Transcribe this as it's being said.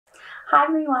Hi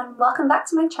everyone, welcome back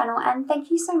to my channel and thank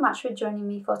you so much for joining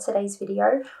me for today's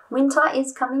video. Winter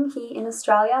is coming here in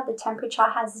Australia. The temperature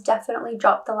has definitely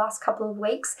dropped the last couple of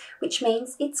weeks, which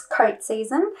means it's coat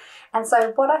season. And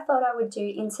so what I thought I would do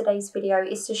in today's video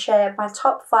is to share my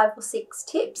top 5 or 6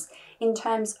 tips in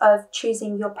terms of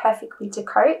choosing your perfect winter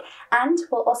coat, and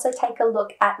we'll also take a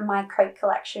look at my coat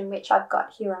collection which I've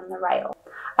got here on the rail.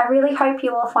 I really hope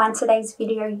you all find today's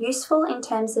video useful in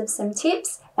terms of some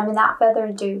tips, and without further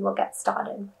ado, we'll get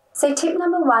started. So tip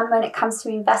number 1 when it comes to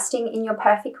investing in your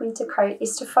perfect winter coat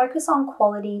is to focus on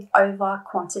quality over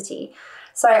quantity.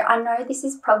 So I know this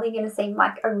is probably going to seem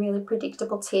like a really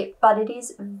predictable tip, but it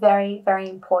is very, very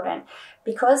important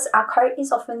because our coat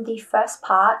is often the first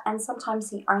part and sometimes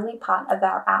the only part of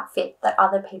our outfit that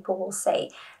other people will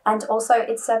see. And also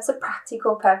it serves a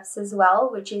practical purpose as well,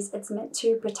 which is it's meant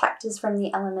to protect us from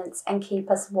the elements and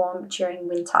keep us warm during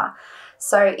winter.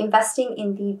 So investing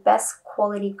in the best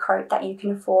quality coat that you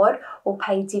can afford will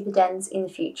pay dividends in the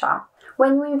future.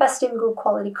 When you invest in good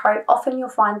quality coat, often you'll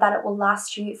find that it will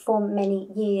last you for many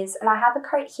years. And I have a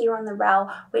coat here on the rail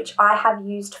which I have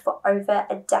used for over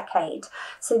a decade.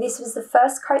 So this was the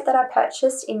first coat that I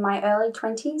purchased in my early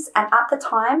 20s, and at the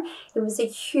time it was a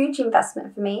huge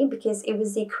investment for me because it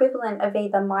was the equivalent of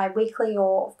either my weekly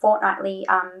or fortnightly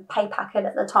pay packet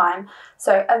at the time.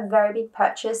 So a very big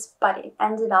purchase, but it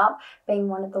ended up being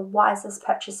one of the wisest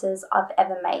purchases I've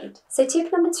ever made. So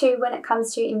tip number 2 when it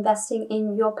comes to investing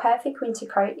in your perfect winter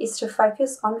coat is to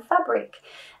focus on fabric.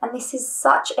 And this is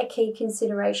such a key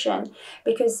consideration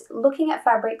because looking at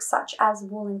fabrics such as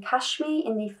wool and cashmere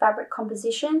in the fabric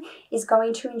composition is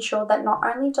going to ensure that not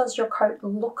only does your coat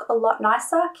look a lot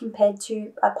nicer compared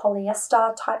to a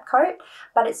polyester type coat,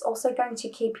 but it's also going to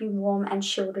keep you warm and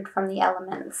shielded from the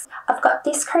elements. I've got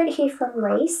this coat here from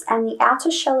Reese, and the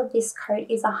outer shell of this coat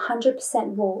is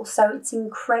 100% wool, so it's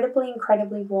incredibly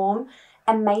warm,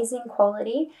 amazing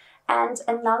quality. And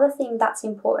another thing that's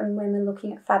important when we're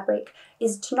looking at fabric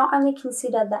is to not only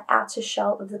consider the outer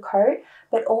shell of the coat,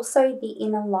 but also the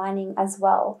inner lining as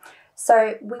well.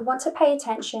 So we want to pay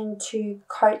attention to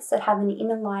coats that have an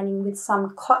inner lining with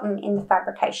some cotton in the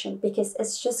fabrication because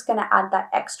it's just going to add that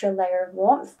extra layer of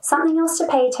warmth. Something else to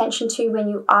pay attention to when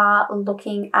you are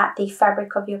looking at the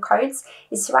fabric of your coats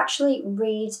is to actually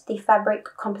read the fabric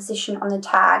composition on the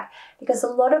tag, because a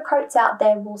lot of coats out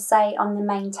there will say on the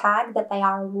main tag that they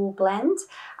are a wool blend,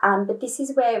 but this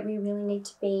is where we really need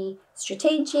to be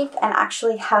strategic and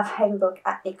actually have a look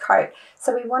at the coat.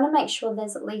 So we want to make sure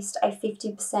there's at least a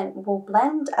 50% wool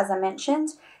blend, as I mentioned.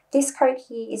 This coat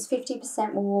here is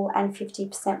 50% wool and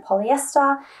 50%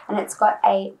 polyester, and it's got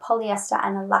a polyester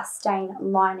and elastane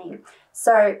lining.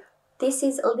 So this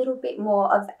is a little bit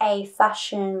more of a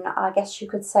fashion, I guess you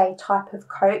could say, type of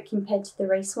coat compared to the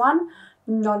Reese one.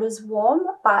 Not as warm,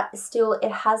 but still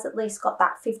it has at least got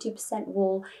that 50%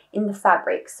 wool in the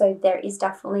fabric, so there is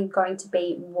definitely going to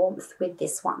be warmth with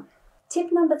this one. Tip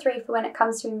number 3 for when it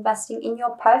comes to investing in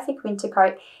your perfect winter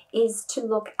coat is to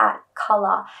look at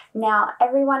colour. Now,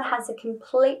 everyone has a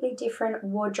completely different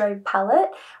wardrobe palette.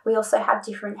 We also have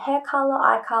different hair colour,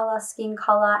 eye colour, skin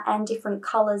colour, and different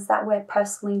colours that we're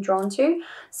personally drawn to.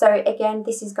 So again,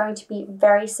 this is going to be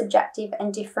very subjective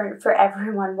and different for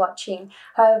everyone watching.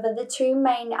 However, the 2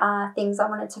 main things I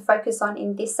wanted to focus on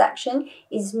in this section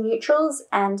is neutrals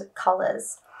and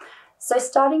colours. So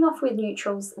starting off with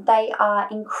neutrals, they are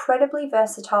incredibly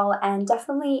versatile and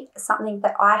definitely something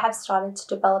that I have started to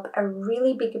develop a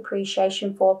really big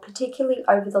appreciation for, particularly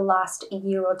over the last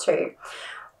year or 2.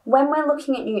 When we're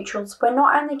looking at neutrals, we're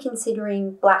not only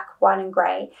considering black, white and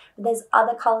grey, but there's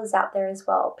other colours out there as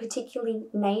well, particularly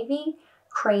navy,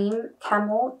 cream,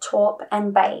 camel, taupe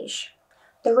and beige.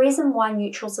 The reason why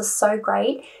neutrals are so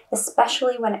great,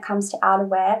 especially when it comes to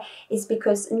outerwear, is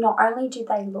because not only do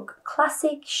they look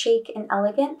classic, chic and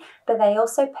elegant, but they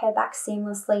also pair back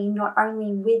seamlessly not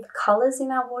only with colours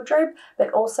in our wardrobe, but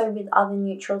also with other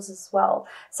neutrals as well.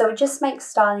 So it just makes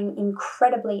styling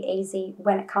incredibly easy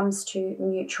when it comes to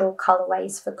neutral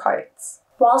colourways for coats.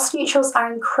 Whilst neutrals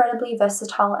are incredibly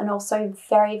versatile and also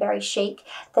very chic,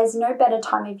 there's no better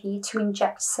time of year to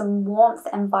inject some warmth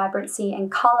and vibrancy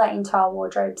and colour into our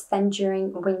wardrobes than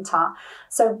during winter.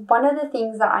 So one of the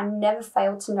things that I never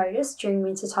fail to notice during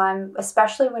winter time,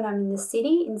 especially when I'm in the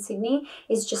city, in Sydney,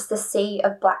 is just the sea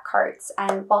of black coats.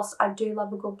 And whilst I do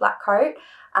love a good black coat,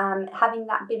 having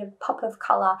that bit of pop of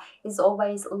colour is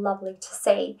always lovely to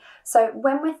see. So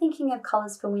when we're thinking of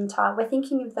colours for winter, we're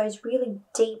thinking of those really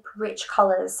deep, rich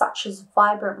colours such as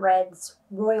vibrant reds,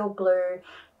 royal blue,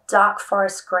 dark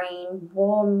forest green,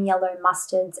 warm yellow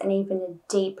mustards, and even a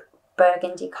deep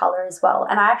burgundy colour as well.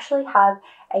 And I actually have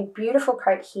a beautiful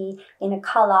coat here in a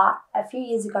colour a few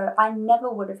years ago I never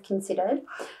would have considered.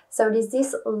 So it is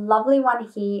this lovely one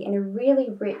here in a really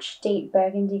rich deep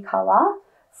burgundy colour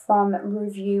from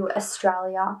Review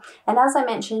Australia. And as I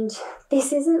mentioned,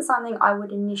 this isn't something I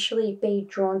would initially be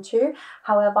drawn to.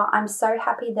 However, I'm so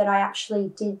happy that I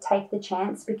actually did take the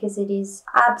chance because it is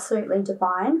absolutely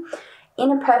divine.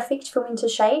 In a perfect for winter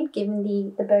shade, given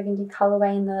the burgundy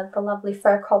colourway and the lovely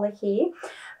fur collar here.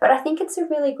 But I think it's a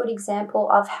really good example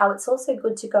of how it's also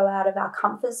good to go out of our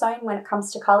comfort zone when it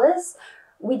comes to colours.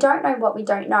 We don't know what we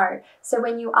don't know. So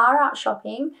when you are out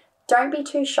shopping, don't be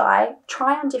too shy.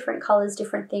 Try on different colours,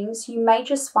 different things. You may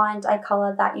just find a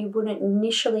colour that you wouldn't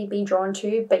initially be drawn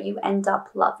to, but you end up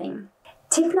loving.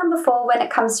 Tip number 4 when it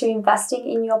comes to investing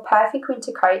in your perfect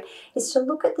winter coat is to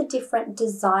look at the different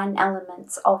design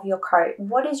elements of your coat.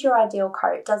 What is your ideal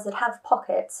coat? Does it have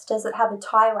pockets? Does it have a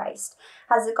tie waist?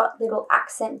 Has it got little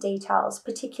accent details,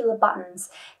 particular buttons?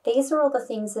 These are all the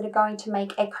things that are going to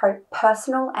make a coat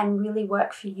personal and really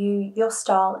work for you, your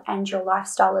style and your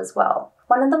lifestyle as well.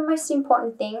 One of the most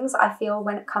important things I feel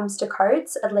when it comes to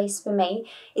coats, at least for me,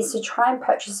 is to try and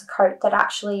purchase a coat that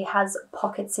actually has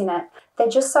pockets in it. They're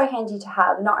just so handy to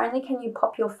have. Not only can you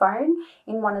pop your phone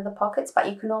in one of the pockets, but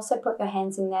you can also put your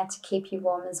hands in there to keep you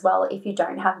warm as well if you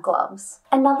don't have gloves.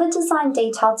 Another design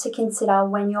detail to consider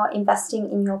when you're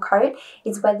investing in your coat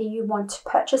is whether you want to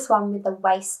purchase one with a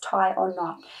waist tie or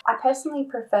not. I personally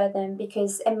prefer them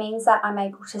because it means that I'm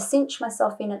able to cinch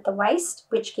myself in at the waist,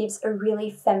 which gives a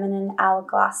really feminine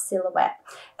hourglass silhouette.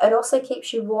 It also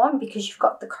keeps you warm because you've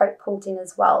got the coat pulled in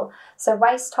as well. So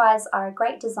waist ties are a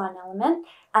great design element.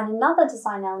 And another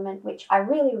design element which I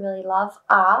really love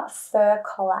are fur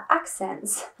collar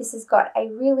accents. This has got a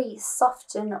really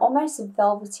soft and almost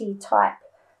velvety type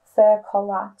fur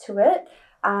collar to it.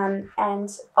 And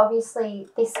obviously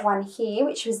this one here,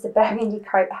 which was the burgundy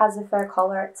coat, has a fur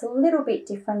collar. It's a little bit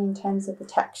different in terms of the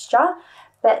texture,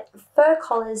 but fur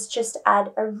collars just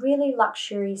add a really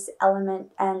luxurious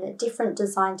element and a different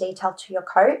design detail to your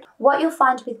coat. What you'll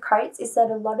find with coats is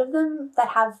that a lot of them that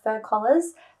have fur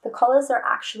collars, the collars are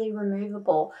actually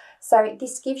removable. So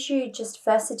this gives you just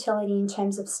versatility in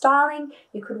terms of styling.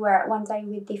 You could wear it one day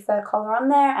with the fur collar on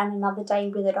there and another day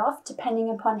with it off, depending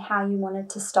upon how you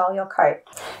wanted to style your coat.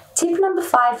 Tip number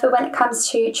 5 for when it comes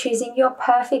to choosing your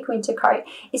perfect winter coat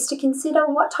is to consider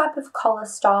what type of collar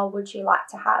style would you like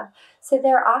to have. So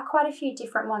there are quite a few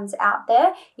different ones out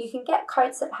there. You can get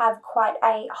coats that have quite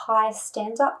a high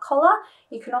stand-up collar.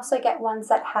 You can also get ones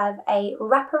that have a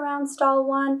wraparound style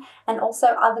one, and also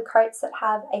other coats that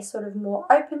have a sort of more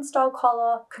open style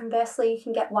collar. Conversely, you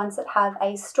can get ones that have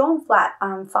a storm flat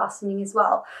fastening as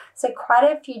well. So quite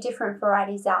a few different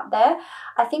varieties out there.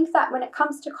 I think that when it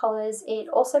comes to collars, it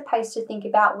also pays to think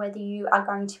about whether you are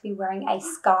going to be wearing a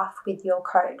scarf with your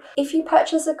coat. If you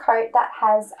purchase a coat that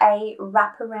has a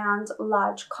wraparound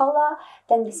large collar,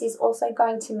 then this is also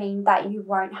going to mean that you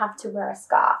won't have to wear a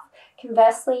scarf.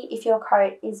 Conversely, if your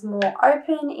coat is more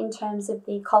open in terms of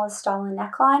the collar style and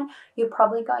neckline, you're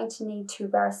probably going to need to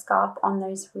wear a scarf on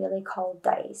those really cold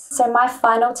days. So my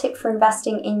final tip for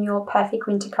investing in your perfect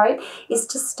winter coat is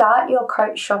to start your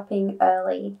coat shopping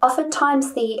early.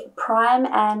 Oftentimes the prime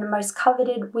and most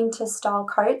coveted winter style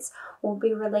coats will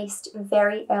be released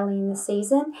very early in the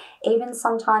season, even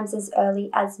sometimes as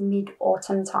early as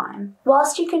mid-autumn time.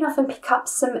 Whilst you can often pick up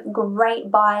some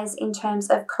great buys in terms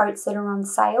of coats that are on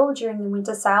sale during the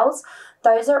winter sales,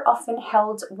 those are often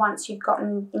held once you've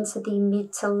gotten into the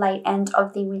mid to late end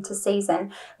of the winter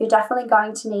season. You're definitely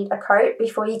going to need a coat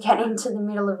before you get into the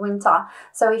middle of winter.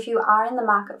 So if you are in the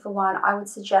market for one, I would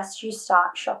suggest you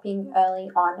start shopping early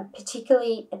on,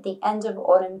 particularly at the end of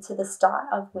autumn to the start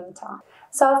of winter.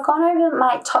 So I've gone over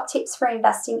my top tips for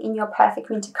investing in your perfect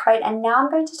winter coat, and now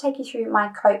I'm going to take you through my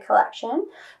coat collection.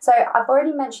 So I've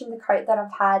already mentioned the coat that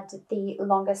I've had the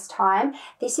longest time.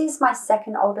 This is my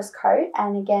second oldest coat,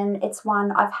 and again, it's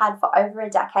one I've had for over a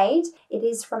decade. It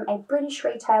is from a British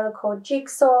retailer called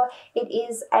Jigsaw. It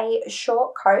is a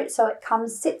short coat, so it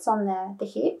sits on the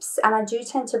hips, and I do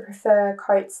tend to prefer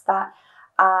coats that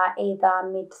are either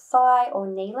mid-thigh or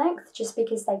knee length, just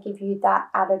because they give you that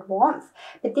added warmth.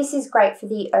 But this is great for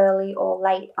the early or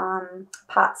late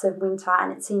parts of winter,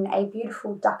 and it's in a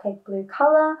beautiful duck egg blue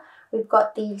colour. We've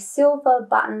got the silver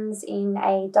buttons in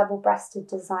a double-breasted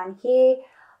design here.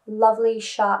 Lovely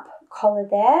sharp collar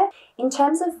there. In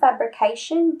terms of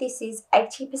fabrication, this is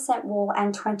 80% wool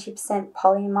and 20%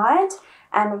 polyamide.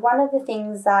 And one of the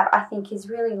things that I think is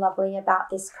really lovely about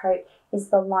this coat is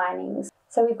the linings.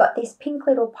 So we've got this pink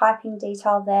little piping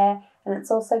detail there, and it's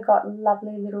also got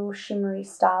lovely little shimmery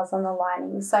stars on the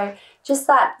lining. So just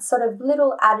that sort of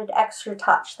little added extra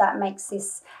touch that makes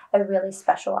this a really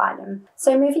special item.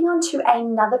 So moving on to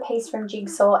another piece from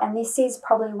Jigsaw, and this is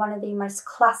probably one of the most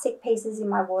classic pieces in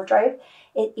my wardrobe.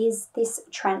 It is this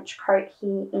trench coat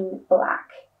here in black.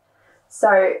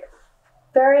 So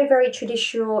very, very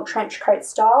traditional trench coat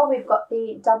style. We've got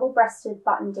the double-breasted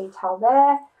button detail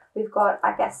there. We've got,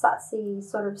 I guess that's the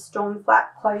sort of storm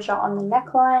flap closure on the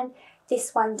neckline.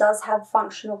 This one does have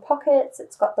functional pockets.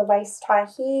 It's got the waist tie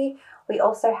here. We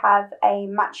also have a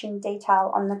matching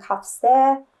detail on the cuffs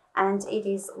there, and it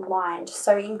is lined,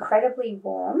 so incredibly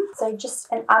warm. So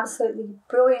just an absolutely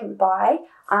brilliant buy.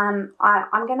 I'm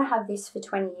going to have this for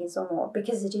 20 years or more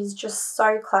because it is just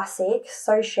so classic,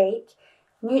 so chic.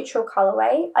 Neutral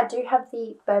colorway. I do have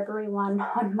the Burberry one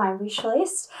on my wish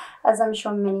list, as I'm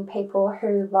sure many people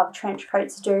who love trench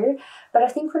coats do. But I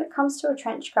think when it comes to a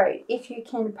trench coat, if you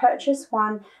can purchase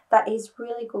one that is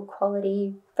really good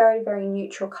quality, very, very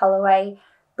neutral colorway,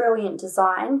 brilliant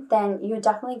design, then you're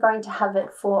definitely going to have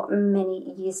it for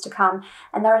many years to come.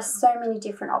 And there are so many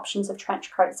different options of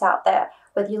trench coats out there,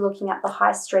 whether you're looking at the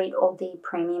high street or the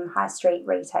premium high street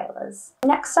retailers.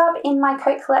 Next up in my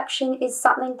coat collection is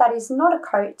something that is not a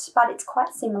coat, but it's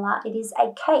quite similar. It is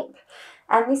a cape.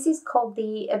 And this is called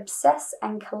the Obsess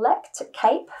and Collect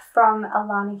cape from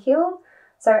Alana Hill.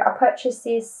 So I purchased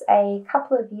this a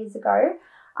couple of years ago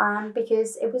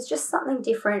because it was just something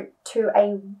different to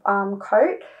a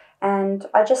coat, and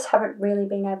I just haven't really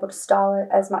been able to style it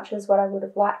as much as what I would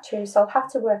have liked to, so I'll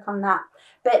have to work on that.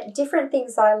 But different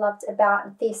things that I loved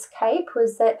about this cape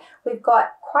was that we've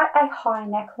got quite a high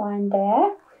neckline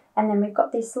there, and then we've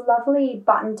got this lovely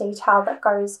button detail that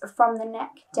goes from the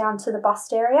neck down to the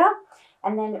bust area,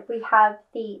 and then we have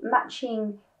the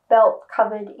matching belt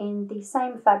covered in the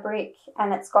same fabric,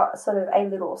 and it's got sort of a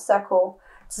little circle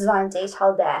design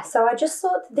detail there. So I just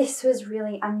thought this was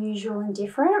really unusual and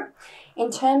different.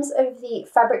 In terms of the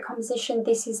fabric composition,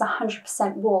 this is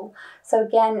 100% wool. So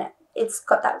again, it's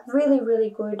got that really, really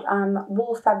good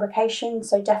wool fabrication,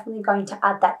 so definitely going to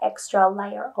add that extra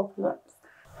layer of warmth.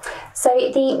 So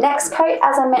the next coat,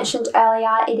 as I mentioned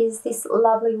earlier, it is this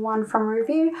lovely one from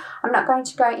Review. I'm not going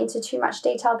to go into too much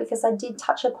detail because I did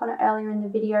touch upon it earlier in the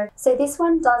video. So this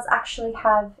one does actually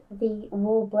have the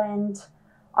wool blend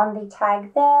on the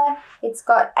tag there. It's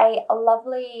got a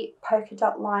lovely polka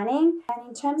dot lining, and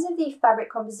in terms of the fabric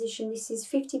composition, this is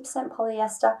 50%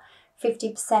 polyester,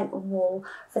 50% wool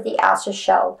for the outer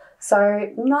shell.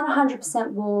 So not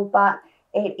 100% wool, but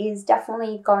it is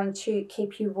definitely going to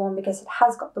keep you warm because it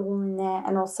has got the wool in there,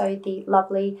 and also the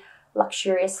lovely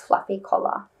luxurious fluffy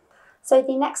collar. So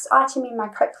the next item in my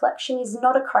coat collection is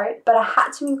not a coat, but I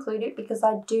had to include it because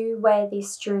I do wear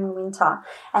this during winter,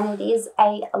 and it is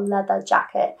a leather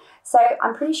jacket. So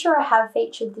I'm pretty sure I have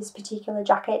featured this particular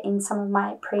jacket in some of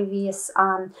my previous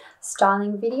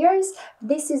styling videos.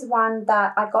 This is one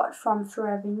that I got from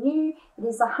Forever New. It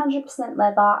is 100%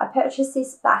 leather. I purchased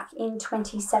this back in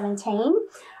 2017.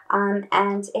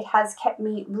 And it has kept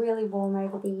me really warm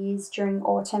over the years during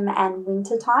autumn and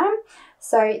winter time.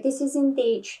 So this is in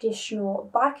the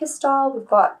traditional biker style. We've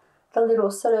got the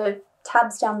little sort of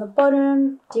tabs down the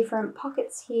bottom, different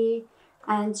pockets here,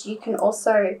 and you can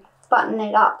also button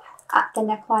it up at the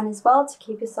neckline as well to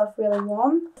keep yourself really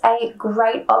warm. A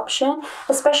great option,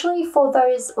 especially for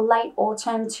those late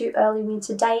autumn to early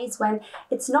winter days when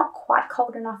it's not quite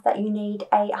cold enough that you need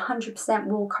a 100%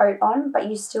 wool coat on, but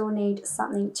you still need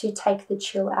something to take the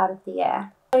chill out of the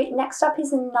air. So next up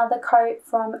is another coat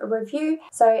from Review.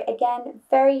 So again,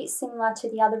 very similar to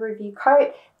the other Review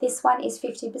coat. This one is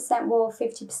 50% wool,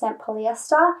 50%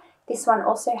 polyester. This one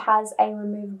also has a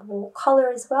removable collar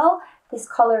as well. This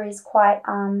collar is quite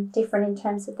different in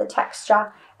terms of the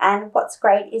texture, and what's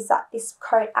great is that this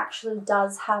coat actually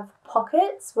does have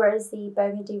pockets, whereas the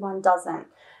burgundy one doesn't.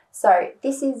 So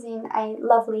this is in a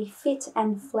lovely fit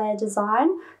and flare design,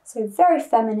 so very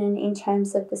feminine in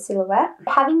terms of the silhouette.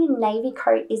 Having a navy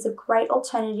coat is a great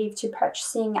alternative to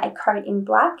purchasing a coat in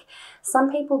black.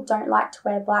 Some people don't like to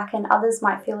wear black, and others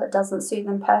might feel it doesn't suit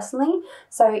them personally.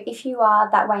 So if you are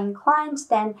that way inclined,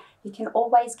 then you can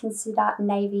always consider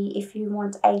navy if you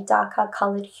want a darker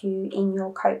coloured hue in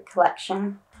your coat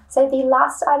collection. So the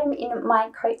last item in my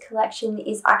coat collection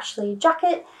is actually a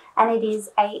jacket, and it is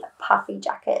a puffy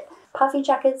jacket. Puffy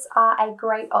jackets are a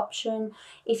great option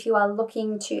if you are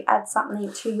looking to add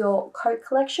something to your coat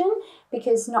collection,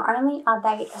 because not only are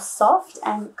they soft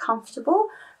and comfortable,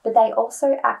 but they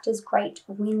also act as great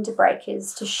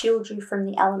windbreakers to shield you from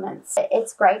the elements.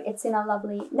 It's great. It's in a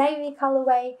lovely navy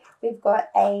colorway. We've got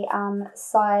a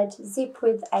side zip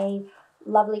with a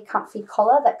lovely comfy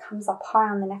collar that comes up high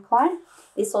on the neckline.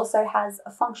 This also has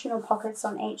functional pockets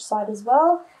on each side as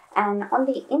well, and on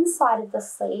the inside of the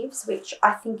sleeves, which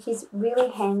I think is really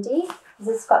handy, is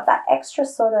it's got that extra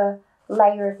sort of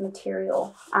layer of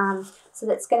material, so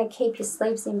that's going to keep your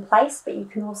sleeves in place, but you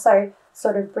can also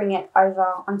sort of bring it over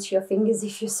onto your fingers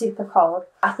if you're super cold.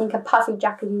 I think a puffy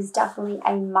jacket is definitely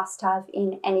a must-have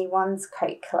in anyone's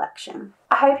coat collection.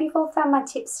 I hope you've all found my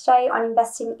tips today on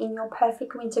investing in your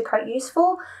perfect winter coat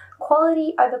useful.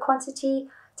 Quality over quantity,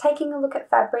 taking a look at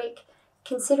fabric,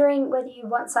 considering whether you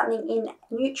want something in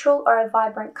neutral or a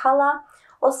vibrant colour,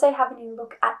 also having a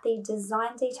look at the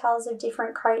design details of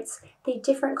different coats, the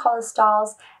different collar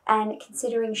styles, and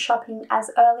considering shopping as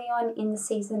early on in the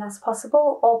season as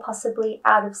possible, or possibly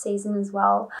out of season as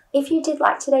well. If you did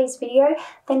like today's video,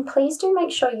 then please do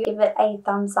make sure you give it a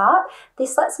thumbs up.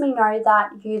 This lets me know that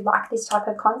you like this type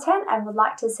of content and would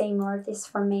like to see more of this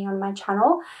from me on my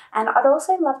channel. And I'd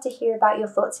also love to hear about your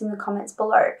thoughts in the comments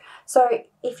below. So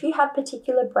if you have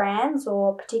particular brands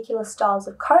or particular styles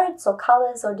of coats or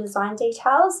colours or design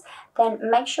details, then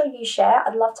make sure you share.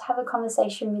 I'd love to have a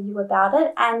conversation with you about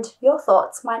it, and your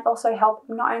thoughts might also help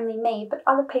not only me but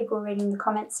other people reading the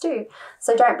comments too.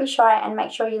 So don't be shy and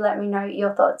make sure you let me know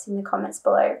your thoughts in the comments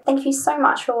below. Thank you so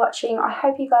much for watching. I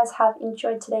hope you guys have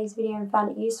enjoyed today's video and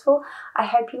found it useful. I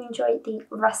hope you enjoyed the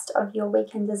rest of your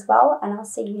weekend as well, and I'll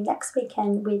see you next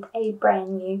weekend with a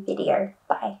brand new video.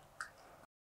 Bye.